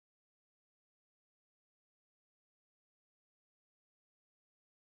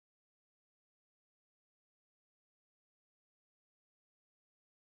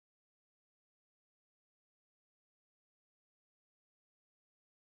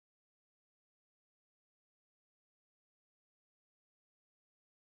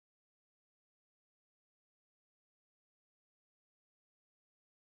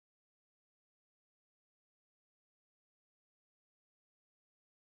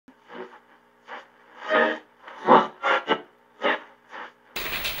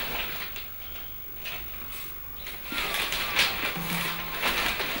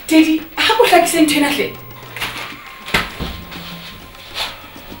Daddy, how would like send tenately?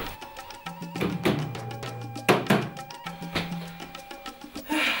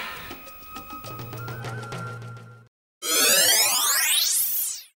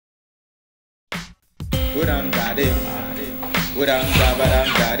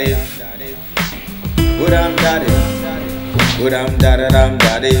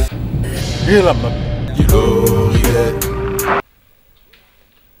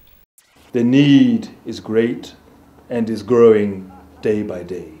 The need is great and is growing day by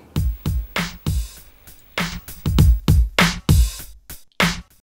day.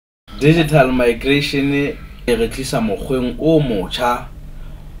 Digital migration e re tlisa mokgweng o motjha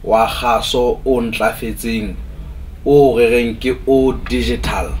wa kgaso o ntlafetseng o rereng ke o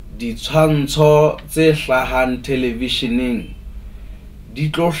digital. Ditshwantsho tse hlahang televisioneng di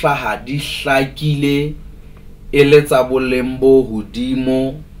tlo hlaha di hlakile e le tsa boleng bo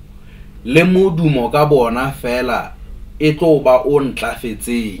hodimo le modumo ka bona fela e tlo ba o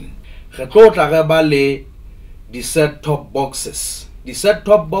ntlafetseng. Re tlo tla re ba le di set top boxes. Di set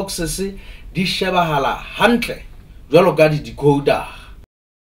top boxes di shebahala hantle jwalo ka di decoder.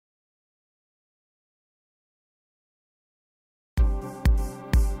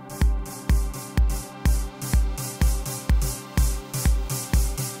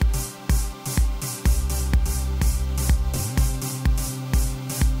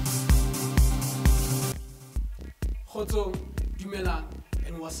 Khoto, Dumela,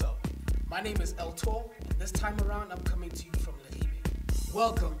 and what's up? My name is El Tor, and this time around I'm coming to you from Lahime.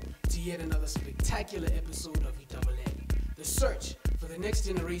 Welcome to yet another spectacular episode of Itabolele, the search for the next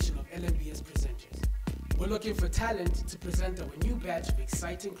generation of LMBS presenters. We're looking for talent to present our new batch of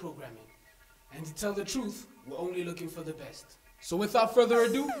exciting programming. And to tell the truth, we're only looking for the best. So without further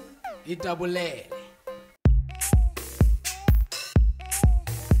ado, Itabolele.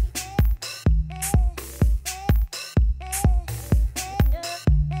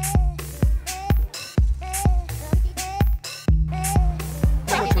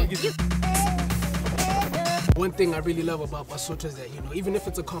 One thing I really love about Basotho is that, even if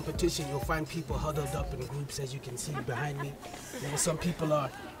it's a competition, you'll find people huddled up in groups, as you can see behind me. Some people are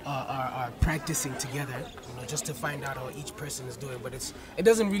practicing together, just to find out how each person is doing. But you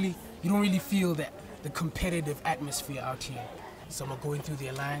don't really feel that the competitive atmosphere out here. Some are going through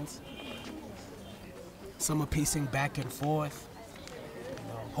their lines. Some are pacing back and forth,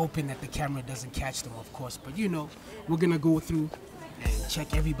 hoping that the camera doesn't catch them, of course. But we're gonna go through and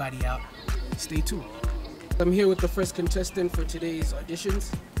check everybody out. Stay tuned. I'm here with the first contestant for today's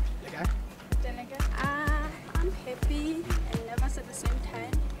auditions. I'm happy and nervous at the same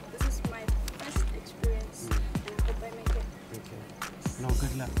time. This is my first experience and I hope I make it. Okay. No,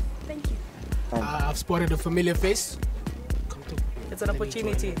 good luck. Thank you. I've spotted a familiar face. Come through. It's an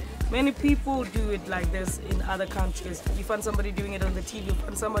opportunity. Many people do it like this in other countries. You find somebody doing it on the TV, you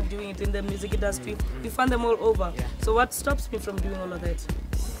find someone doing it in the music industry. You find them all over. Yeah. So what stops me from doing all of that?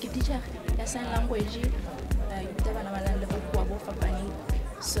 Sign language.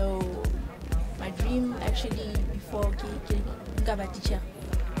 So my dream actually before Gaba teacher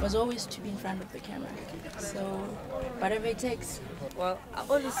was always to be in front of the camera. So whatever it takes. Well, I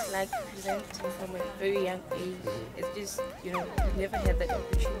always like presenting from a very young age. It's just, you never had that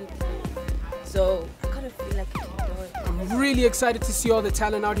opportunity. So I kind of feel like I can do it. I'm really excited to see all the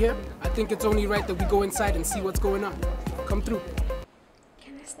talent out here. I think it's only right that we go inside and see what's going on. Come through.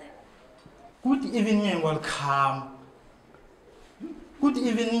 Can I start? Good evening and welcome. Good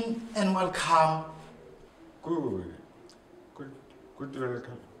evening and welcome. Good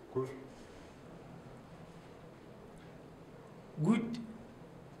welcome. Good.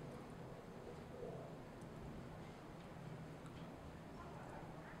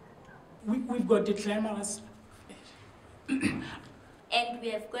 We've got the clamors. And we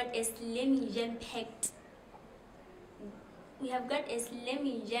have got a slim young packed. We have got a slim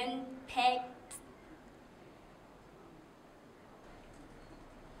young packed.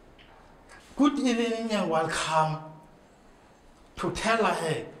 Good evening and welcome to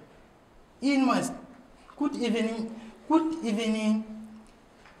Itabolele. In my good evening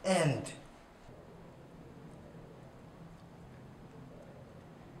and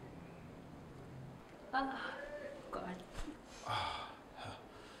Oh, God.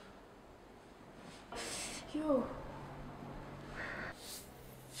 Yo.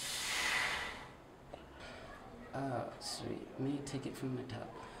 Sorry, may you take it from the top?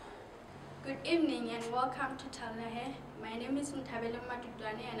 Good evening and welcome to Itabolele. My name is Itabolele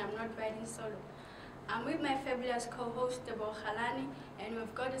and I'm not riding solo. I'm with my fabulous co-host Itabolele and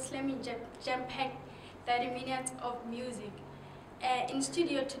we've got a slamming jam-packed 30 minutes of music. In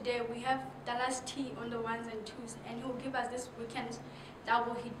studio today we have Dallas T on the ones and twos, and he will give us this weekend's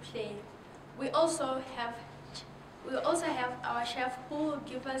double hit play. We also have our chef who will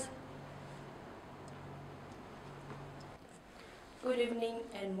give us. Good evening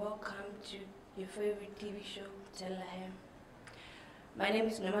and welcome to your favorite TV show, Itabolele. My name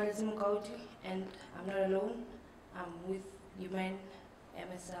is Nomalizim Kauti and I'm not alone. I'm with Human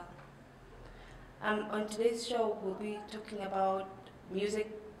MSL. On today's show, we'll be talking about music,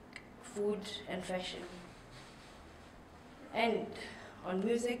 food, and fashion. And on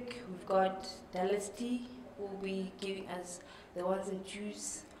music, we've got Dallas T, who will be giving us the ones and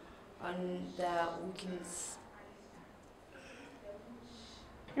twos on the weekends.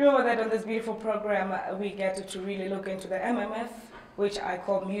 Remember that on this beautiful program, we get to really look into the MMF, which I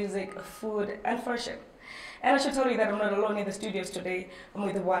call music, food, and fashion. And I should tell you that I'm not alone in the studios today. I'm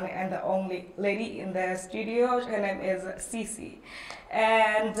with the one and the only lady in the studio. Her name is Cece.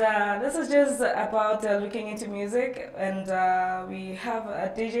 And this is just about looking into music. And we have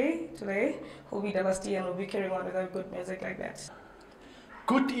a DJ today who will be Dallas T and will be carrying on with our good music like that.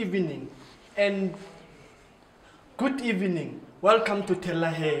 Good evening and good evening. Welcome to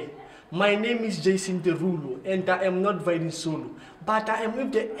Itabolele. My name is Jason Derulo and I am not riding solo, but I am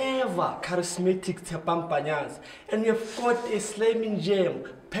with the ever charismatic Tepampanyas, and we have got a slamming jam.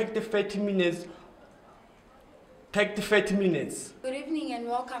 Pack the 30 minutes. Good evening and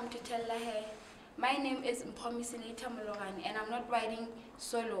welcome to Itabolele. My name is Itabolele and I'm not riding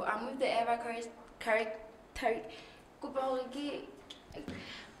solo. I'm with the ever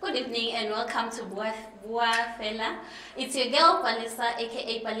Good evening and welcome to Bua Fela. It's your girl Palisa,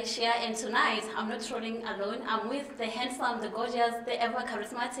 aka Palicia, and tonight I'm not trolling alone. I'm with the handsome, the gorgeous, the ever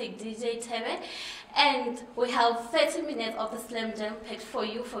charismatic DJ Tebe, and we have 30 minutes of the Slam Jam packed for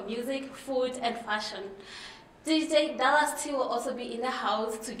you for music, food, and fashion. DJ Dallas T will also be in the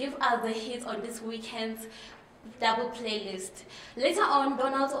house to give us the hits on this weekend's double playlist. Later on,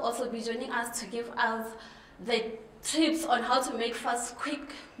 Donald will also be joining us to give us the tips on how to make fast,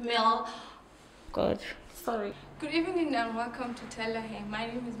 quick meal. God. Sorry. Good evening and welcome to Itabolele. My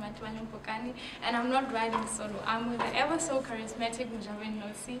name is Matwanya Mpokani and I'm not riding solo. I'm with the ever so charismatic Mjaven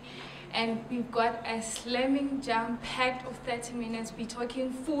Nosi, and we've got a slamming jam packed of 30 minutes. We're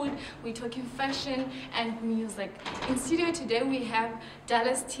talking food, we're talking fashion and music. In studio today we have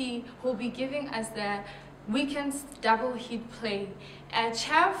Dallas T, who will be giving us the weekend's double hit play.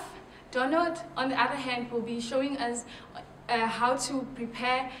 Chef Donald, on the other hand, will be showing us how to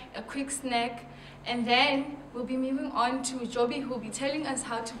prepare a quick snack, and then we'll be moving on to Joby, who will be telling us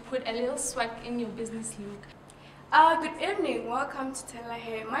how to put a little swag in your business look. Good evening, welcome to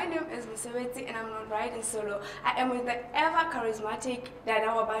Itabolele. My name is Museveti and I'm not riding solo. I am with the ever charismatic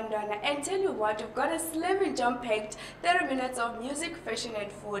Danawa Bandana, and tell you what, we've got a slamming jump packed 30 minutes of music, fashion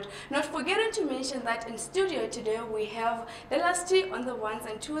and food. Not forgetting to mention that in studio today we have Dallas T on the ones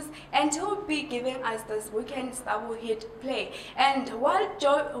and twos, and he'll be giving us this weekend's double hit play. And while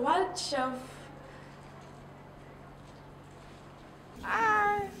Chef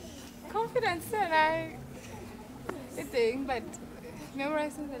confidence and the thing, but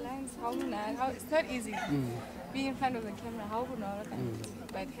memorizing the lines, it's not easy. Being in front of the camera,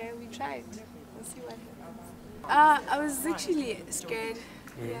 but hey, we tried. We'll see what happens. I was actually scared.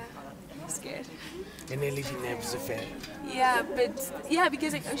 Yeah, scared. And then leaving nerves affair. Yeah,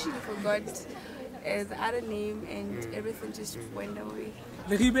 because I actually forgot the other name and everything just went away.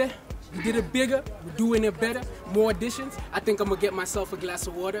 Leribe, we did it bigger, we're doing it better, more auditions. I think I'm gonna get myself a glass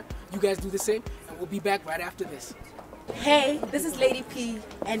of water. You guys do the same, and we'll be back right after this. Hey, this is Lady P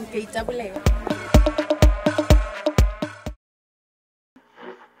and Itabolele.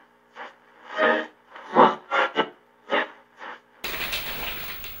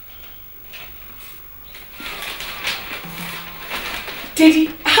 Daddy,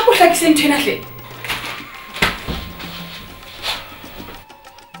 how would I send to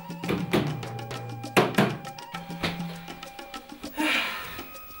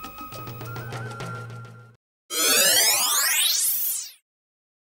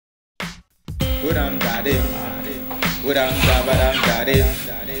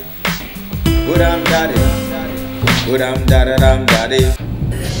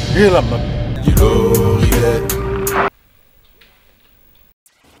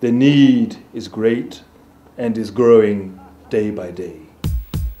The need is great and is growing day by day.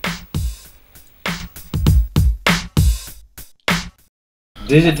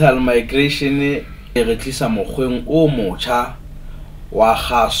 Digital migration e re tlisa mokgweng o motjha wa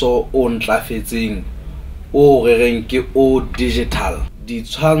kgaso o ntlafetseng o rereng ke o digital.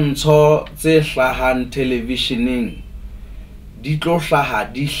 Ditshwantsho tse hlahang televisioneng di tlo hlaha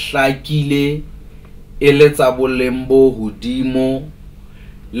di hlakile e le tsa boleng bo hodimo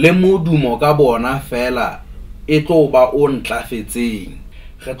le modumo ka bona fela e tlo ba o ntlafetseng.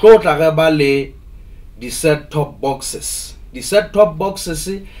 Re tlo tla re ba le di set top boxes. Di set top boxes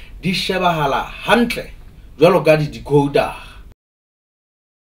di shebahala hantle jwalo ka di decoder.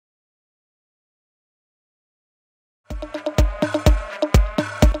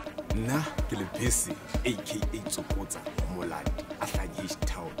 Nna ke le Bese aka Tsokotsa Moladi a hlagile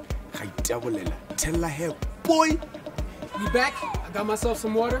town ga Itabolele tell her boy. We back. I got myself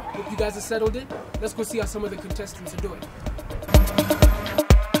some water. Hope you guys are settled in. Let's go see how some of the contestants are doing.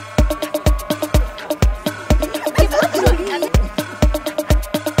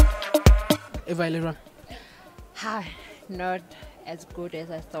 Eva Elera. Hi, not as good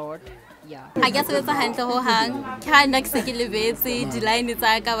as I thought. Yeah. I guess it's a hand to hang. Kind of the line is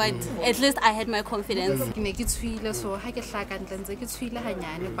but at least I had my confidence. Make it feel so I get like and then it's feel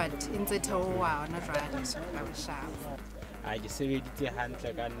hanyane, but in the toe wow, not right. So I was sharp. I just said it's a hand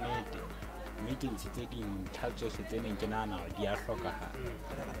like I need meetings taking cultures in Canana, dear Foka.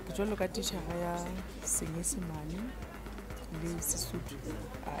 Could you look at teacher higher singing money? Sesotho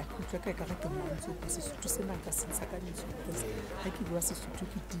a khutla ka ka re mantso ka Sesotho sena ka se sakanyetso because ha ke bua Sesotho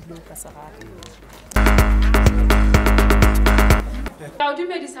ke dilo ka sa rata Ka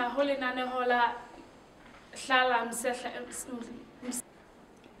dumedisa ho lenane hola hlala msehla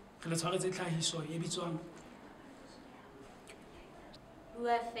Re le tshwaretse tlhahiso e bitswang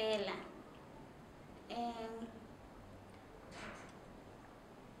Bua fela.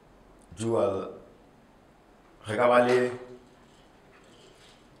 Jewel re ka ba le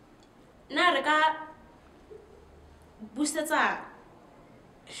Na re ka busetsa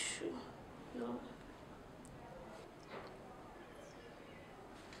no.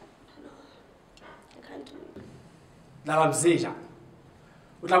 I can't do it. la mseja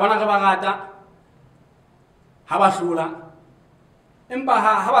o tla bona re ba ngata ha ba hlola empa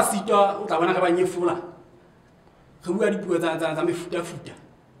ha ba sitwa o tla bona re ba nyefula re bua dipuo tsa mefuta futa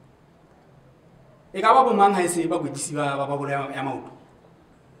e ka ba bomang ha ese ba kwetisi ba bolo ya maoto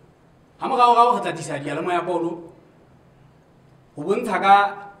ha morao re tla tisa dialemo ya bolo ho bontsha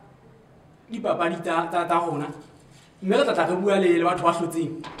ka dipapadi tsa rona mme re tla re bua le batho ba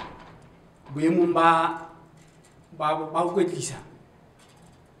hlotseng boemong ba ho kwetlisa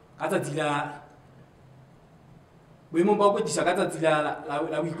ka tsatsi la boemong ba ho kwetlisa ka tsatsi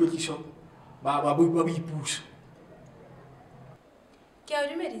la boikwetliso ba boipuso. Ke a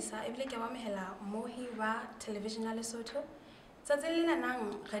dumedisa ebile ke mamela mohi wa television ya Lesotho tsatsing lena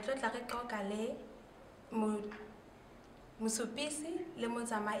nang re tlo tla re qoqa le mosupisi le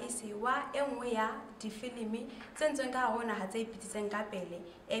motsamaisi wa enngwe ya difilimi tse ntsweng ka hona ha tse ipitseng ka pele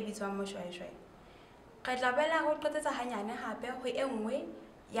e bitswang Moshweshwe. Re tla bela ho qotsetsa hanyane hape ho enngwe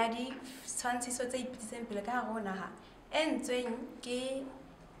ya di tshwantshiso tse ipitseng pele ka hona ha e ntsweng ke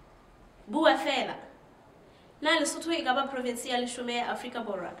Bua fela. Na Lesotho e ka ba province ya 10 ya Afrika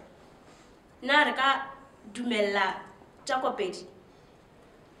Borwa. Na re ka dumella Jakopedi.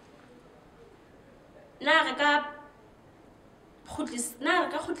 Na re ka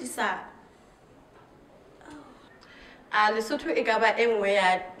khutlisa Lesotho e ka ba enngwe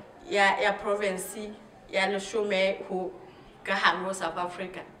ya province ya 10 ho ka hare South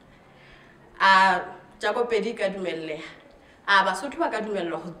Africa. Jakopedi ka dumelleha. Basotho ba ka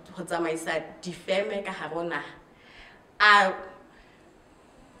dumellwa ho tsamaisa difeme ka hare naha.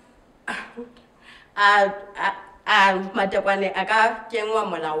 Matekwane a ka kenngwa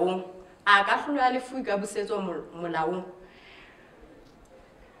molaong. A ka hlolwa lefu ka busetswa molaong.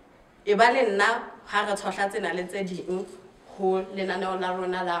 E ba le nna ha re tshwahla tsena le tse ding ho lenaneo la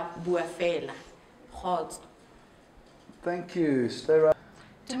rona la Bua Fela. Khotso. Thank you. Stay right.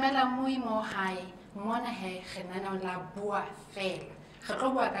 Dumela mui mo hae mona he renaneo la Bua Fela. Re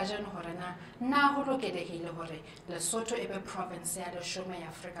tlo bua ka jeno hore na ho lokelehile hore Lesotho e be province ya 10 ya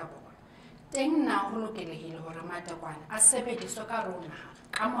Afrika Borwa. Teng na ho lokelehile hore matekwane a sebediswe ka rona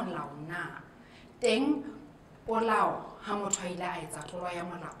ka molao na. Teng polao ha motho ile a etsa tlolo ya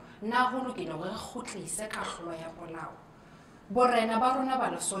molao. Na ho lokile hore re kgutlise ka tlolo ya polao. Borena ba rona ba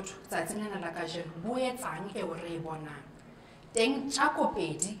Lesotho tsatsing lena la ka jeno bo etsang e o re bonang. Teng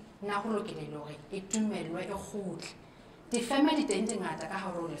Jakopedi na ho lokelehile hore e dumellwe e kgutle. Difeme di teng ngata ka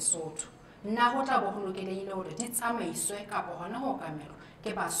hare ho Lesotho. Na ho tla bo ho lokelehile hore di tsamaiswe ka hona ho kamelwa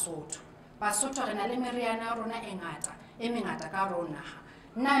ke Basotho. Basotho re na le meriana ya rona e ngata e mengata ka rona.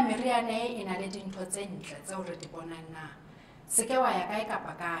 Na meriana e na le dintho tse ntle tse o re di bonang na. Se ke wa ya kae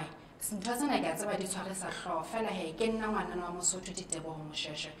kapa kae ntho tsena ke a tseba di tshwarisa hlooho fela he ke nna ngwanana wa Mosotho Ditebogo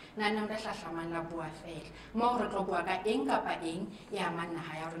Moshweshwe nna nna nka hlahlamang la bua fela mo re tlo bua ka eng kapa eng ya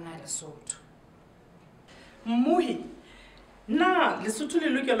mannaha ya rona Lesotho. Mmuhi na Lesotho le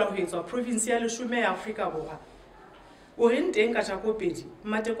lokela ho etswa province ya 10 ya Afrika Borwa. O reng teng ka Jakopedi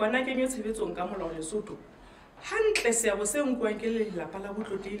matekwana kenyo tshebetsong ka molao Lesotho. Hantle seabo se nkuang ke lelapa la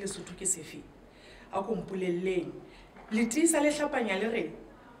botlotlehi Lesotho ke sefe? A ko mpolelleng. Letisa le hlapanya le re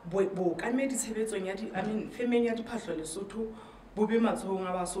bo ka me ditshebetsong ya femeng ya diphahlo Lesotho bo be matsohong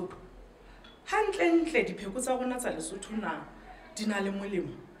a Basotho. Hantle ntle dipheko tsa rona tsa Lesotho na di na le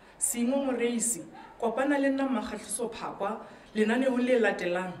molemo. Singwe Moreisi kopana le nna Makgatliso Phakwa lenaneo le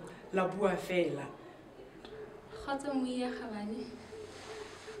latelang la bua fela. Kgotso Moya Khabane.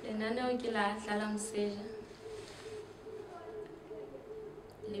 Lenaneo ke la Hlala Moseja.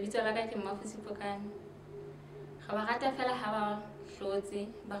 Lebitso la ka ke Mafusi Pokane. Ga ba rata fela ha ba hlotse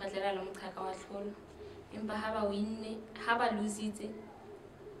ba retlela le moqhaka wa hlolo. Empa ha ba winne, ha ba lositse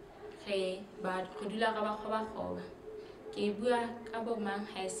re dula ka ba khoba. Ke bua ka bo mang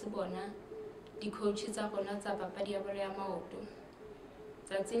ha se bona di-coach tsa rona tsa papadi ya bolo ya maoto.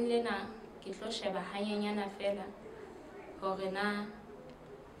 Tsatsing lena ke tlo sheba hanyenyana fela hore na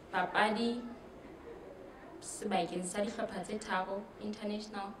papadi sebakeng sa dihlopha tse tharo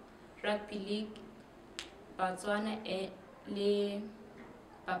International Rugby League Botswana le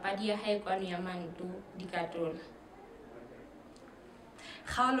papadi ya haekwano ya manto di katola.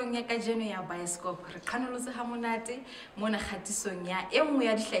 Kgaolong ya kajeno ya Bioscope re khanolotse ha monate mona khatisong ya enngwe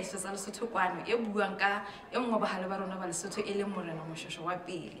ya dihlahiswa tsa Lesotho kwano e buang ka enngwe bahale ba rona ba Lesotho e le Morena Moshweshwe wa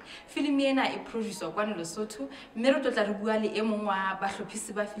pele. Filimi ena e producer kwano Lesotho mme re tlotla re bua le e mongwe wa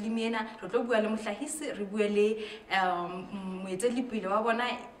bahlophisi ba filimi ena re tlo bua le mohlahisi re bua le moeteledipele wa bona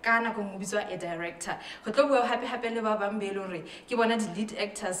ka nako mo bitswa e director re tlo bua hape le ba bang be le hore ke bona di lead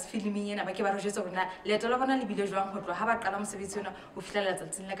actors filimi ena ba ke ba re jwetsa rona leeto la bona le bile jwang ho tloha ha ba qala mosebetsi ona ho fihlela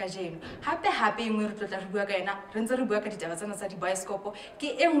tsatsing la kajeno. Hape engwe re tlotla re bua ka yona re ntse re bua ka ditaba tsena tsa di-bioscope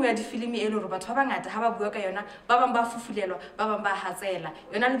ke enngwe ya difilimi e le hore batho ba bangata ha ba bua ka yona ba bang ba fufulelwa ba bang ba hatsela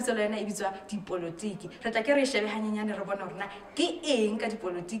yona lebitso la yona e bitswa dipolotiki. Re tla ke re shebe hanyenyane re bona hore na ke eng ka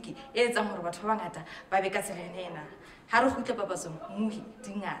dipolotiki e etsang hore batho ba bangata ba be ka tsela ena. Ha re kgutle papatsong Muhi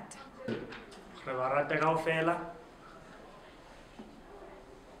dingata re ba rata kaofela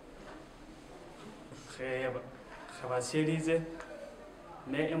ge ba tsheditse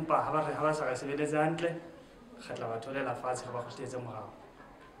mme empa ha ba sa re sebeletse hantle re tla ba tholela fatshe re ba kgutletse morao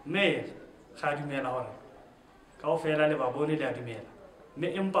mme ga dumela hore kaofela le ba bone le a dumela mme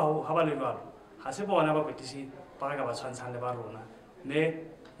empa ha ba le jwalo ha se bona ba kwetisi ba ka ba tshwantshang le ba rona mme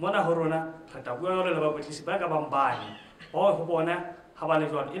mona ho rona re tla bua le ba kwetisi ba ka bang bane ho bona ha ba le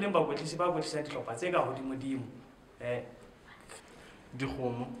jwalo e leng ba kwetisi ba kwetisa dihlopha tse ka hodimo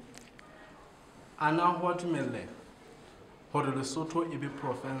dikgomo ana ho tumelle hore Lesotho e be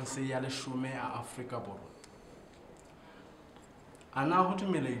province ya 10 ya Afrika Borwa. Ana ho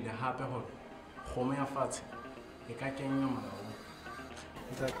tumeleile hape hore kgomo ya fatshe e ka kenya molaong.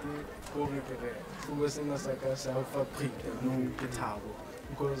 Ntate o re fuwe sena sa ka South Africa no ke thabo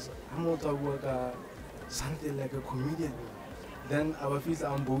because I'm not a worker something like a comedian. Then our fees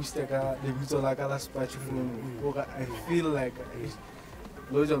are boosted ka lebitso la ka la Spatch phone. I feel like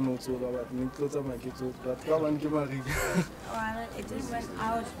Well, it didn't went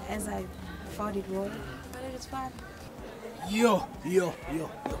out as I thought it would, but it was fun. Yo.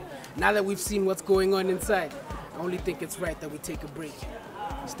 Now that we've seen what's going on inside, I only think it's right that we take a break.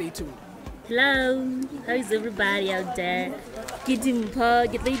 Stay tuned. Hello, how is everybody out there? Get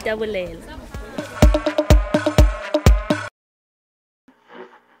Itabolele.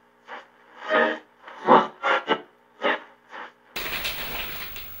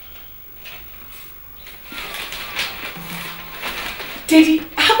 Daddy,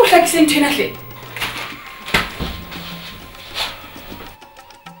 how would I send Tenathle?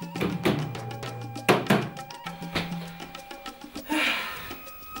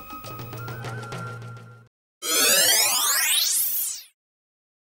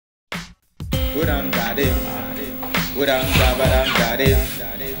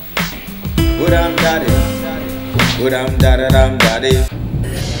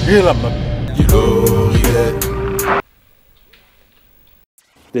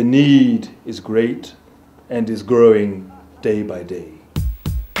 The need is great and is growing day by day.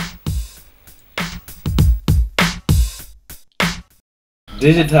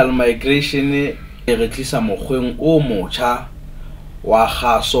 Digital migration e re tlisa mokgweng o motjha wa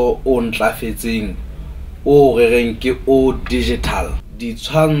kgaso o ntlafetseng o rereng ke o digital.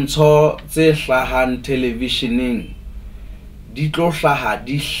 Ditshwantsho tse hlahang televisioneng di tlo hlaha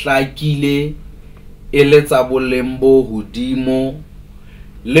di hlakile e le tsa boleng bo hodimo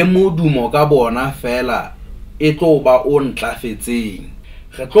le modumo ka bona fela e tlo ba o ntlafetseng.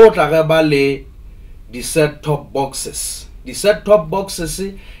 Re tlo tla re ba le di set top boxes. Di set top boxes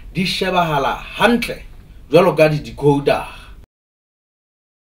di shebahala hantle jwalo ka di decoder.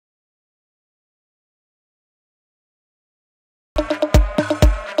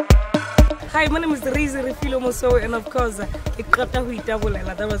 Hi, my name is Rizi Refilo Moso, and of course,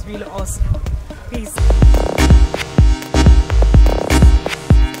 Itabolele. That was really awesome. Peace.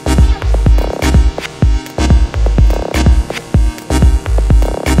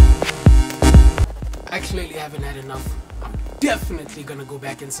 I clearly haven't had enough. I'm definitely gonna go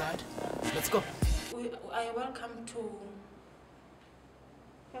back inside. Let's go. Welcome to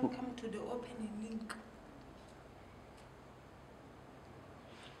the opening link.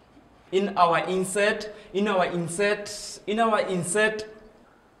 In our insert.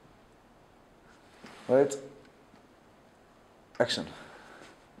 Right. Action.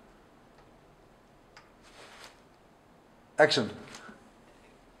 Action.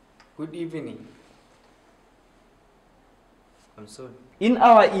 Good evening. I'm sorry. In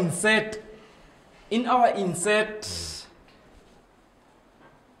our insert.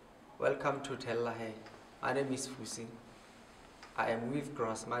 Welcome to Tellahe. My name is Fusi. I am with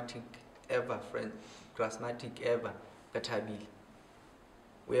Grassmatic Ever Itabolele.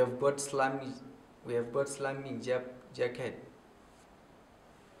 We have bought slamming jacket.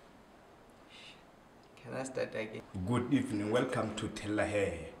 Can I start again? Good evening. Welcome to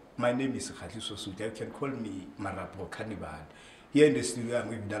Tellahe. My name is Khaliso Suti. You can call me Marapo Cannibal. Here in the studio, I'm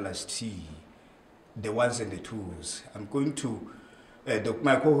with Dallas T, the ones and the twos. I'm going to,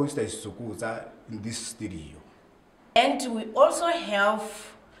 my co-host is Sukuza in this studio. And we also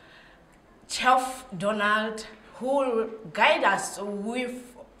have Chef Donald, who will guide us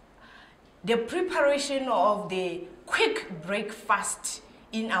with the preparation of the quick breakfast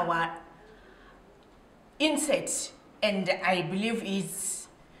in our insert, and I believe is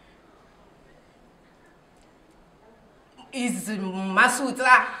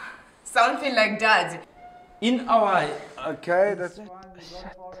Masuta, something like that. In our okay, that's it.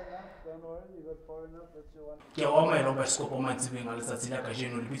 Ke wa maelo ba skopo matsibeng a letsatsi la ka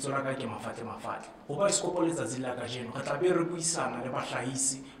jeno le bitso la ka ke Mafate Mafate. Ho ba skopo letsatsi la ka jeno re tla be re buisana le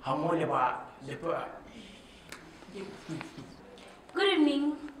bahlahisi ha mo le ba. Good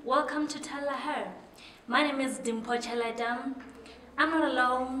evening. Welcome to Tellahe. My name is Dimpo Chaladam. I'm not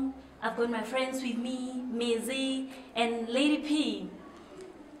alone. I've got my friends with me, Maisie and Lady P.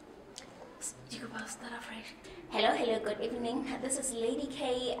 You can start afresh. Hello, good evening. This is Lady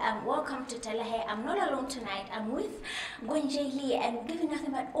K. Welcome to Tellahe. I'm not alone tonight. I'm with Gwenjeli, and we're giving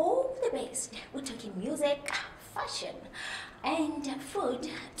nothing but all the best. We're talking music, fashion, and food.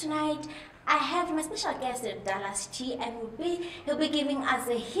 Tonight, I have my special guest, Dallas T, and he'll be giving us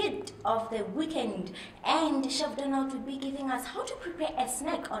a hit of the weekend. And Chef Donald will be giving us how to prepare a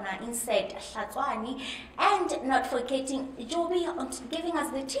snack on our insect, Shatswani, and not forgetting Joby on giving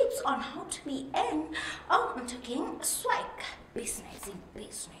us the tips on how to be I'm talking swag, business in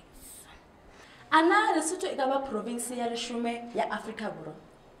business. Ana Lesotho e ka ba province ya leshome ya Afrika Borwa.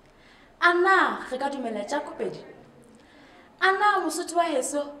 Ana re ka dumela tja kopedi. Ana Mosotho wa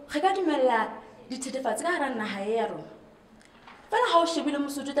heso re ka dumela dithethefatsi ka hara naha ya rona. Fela ha o shebile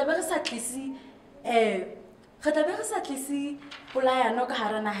Mosotho tla be re sa tlisi polayano ka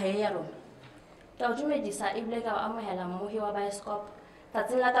hara naha ya rona. Tao dumedisa ebile ka amohela mmohi wa baeskopo.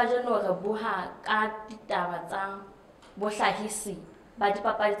 Tsatsing la kajeno re buha ka ditaba tsa bohlahisi ba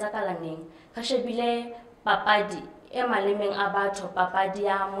dipapadi tsa kalaneng. Re shebile papadi e malemeng a batho, papadi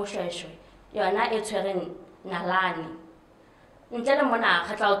ya moshweshwe yona e tshwereng nalane. Ntle le mona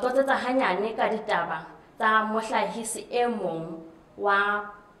re tla o tsotsetsa hanyane ka ditaba tsa mohlahisi e mong wa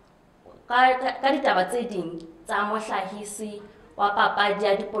ka ditaba tse ding tsa mohlahisi wa papadi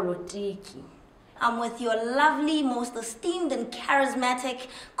ya dipolotiki. I'm with your lovely, most esteemed and charismatic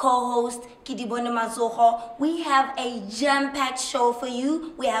co-host, Kidibone Mazoho. We have a jam-packed show for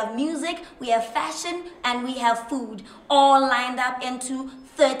you. We have music, we have fashion, and we have food, all lined up into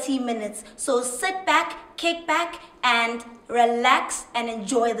 30 minutes. So sit back, kick back, and relax and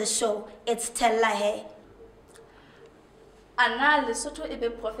enjoy the show. It's Tellahe. Ana Lesotho e be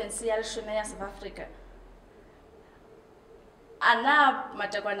province ya leshome ya South Africa. Ana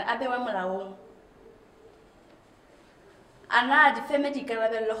matekwane a bewa molaong. Ana difeme di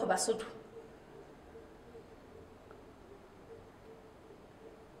karabello go Basotho.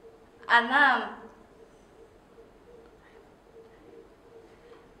 Ana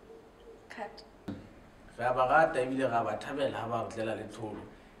cut. re a ba rata ebile ra ba thabela ha ba re tlela le tholo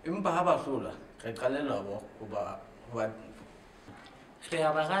empa ha ba hlola re qalella ho re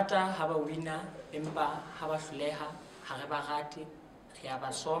a ba rata ha ba wina empa ha ba hloleha ha re ba rate re a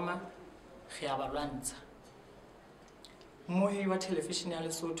ba soma re a ba lwantsha. Mohi wa television ya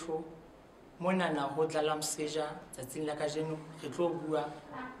Lesotho monana ho dlala Mseja tsatsing la kajeno re tlo bua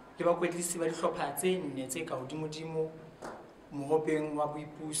le bakwetlisi ba dihlopha tse nne tse ka hodimodimo mohopeng wa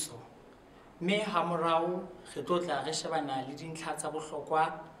boipuso, mme ha morao re tlo tla re shebana le dintlha tsa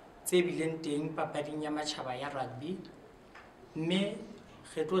bohlokwa tse bileng teng papading ya matjhaba ya rugby, mme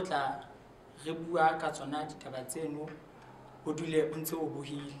re tlo tla re bua ka tsona ditaba tseno o dule o ntse o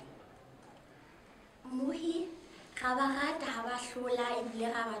bohile. Mohi ga ba rata ha ba hlola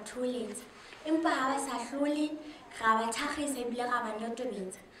ebile ga ba tholetsa empa ha ba sa hlole ga ba thagisa ebile ga ba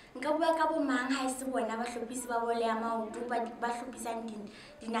nyotobetsa. Nka bua ka bomang ha se bona bahlophisi ba bole ya maoto ba hlophisang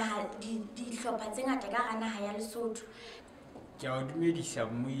dihlopha tse ngata ka hara naha ya Lesotho. Ke a o dumedisa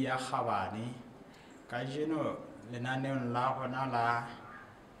Mmui ya Kgabane ka jeno lenaneong la rona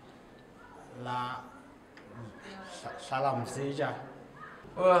la Mseja.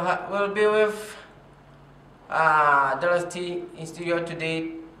 We'll be with Dallas T in studio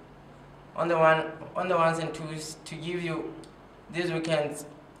today on the ones and twos to give you this weekend's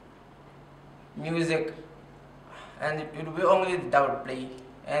music, and it will be only the double play,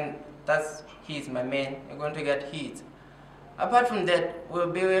 and that's he's my man. You're going to get hits. Apart from that, we'll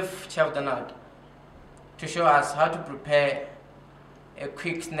be with Chef Donald to show us how to prepare a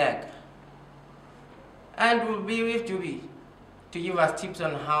quick snack, and we'll be with Juby to give us tips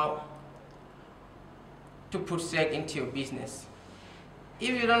on how to put swag into your business.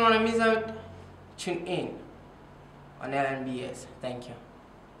 If you don't want to miss out, tune in on LNBS. Thank you.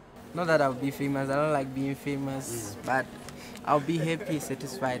 Not that I'll be famous, I don't like being famous, but I'll be happy,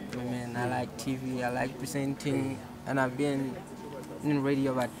 satisfied, man. I like TV, I like presenting, and I've been in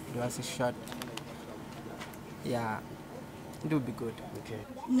radio, but it was a short. Yeah, it will be good. Okay.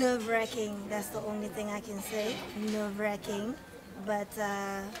 Nerve-wracking, that's the only thing I can say. Nerve-wracking, but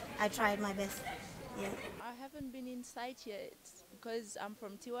I tried my best. Yeah. I haven't been inside yet because I'm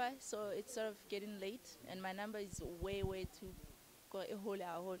from Tiwa, so it's sort of getting late, and my number is way too go a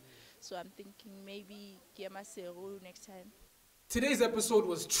whole. So I'm thinking maybe Kiama Seru next time. Today's episode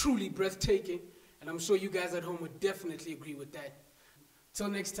was truly breathtaking, and I'm sure you guys at home would definitely agree with that. Till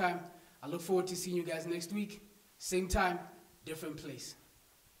next time, I look forward to seeing you guys next week. Same time, different place.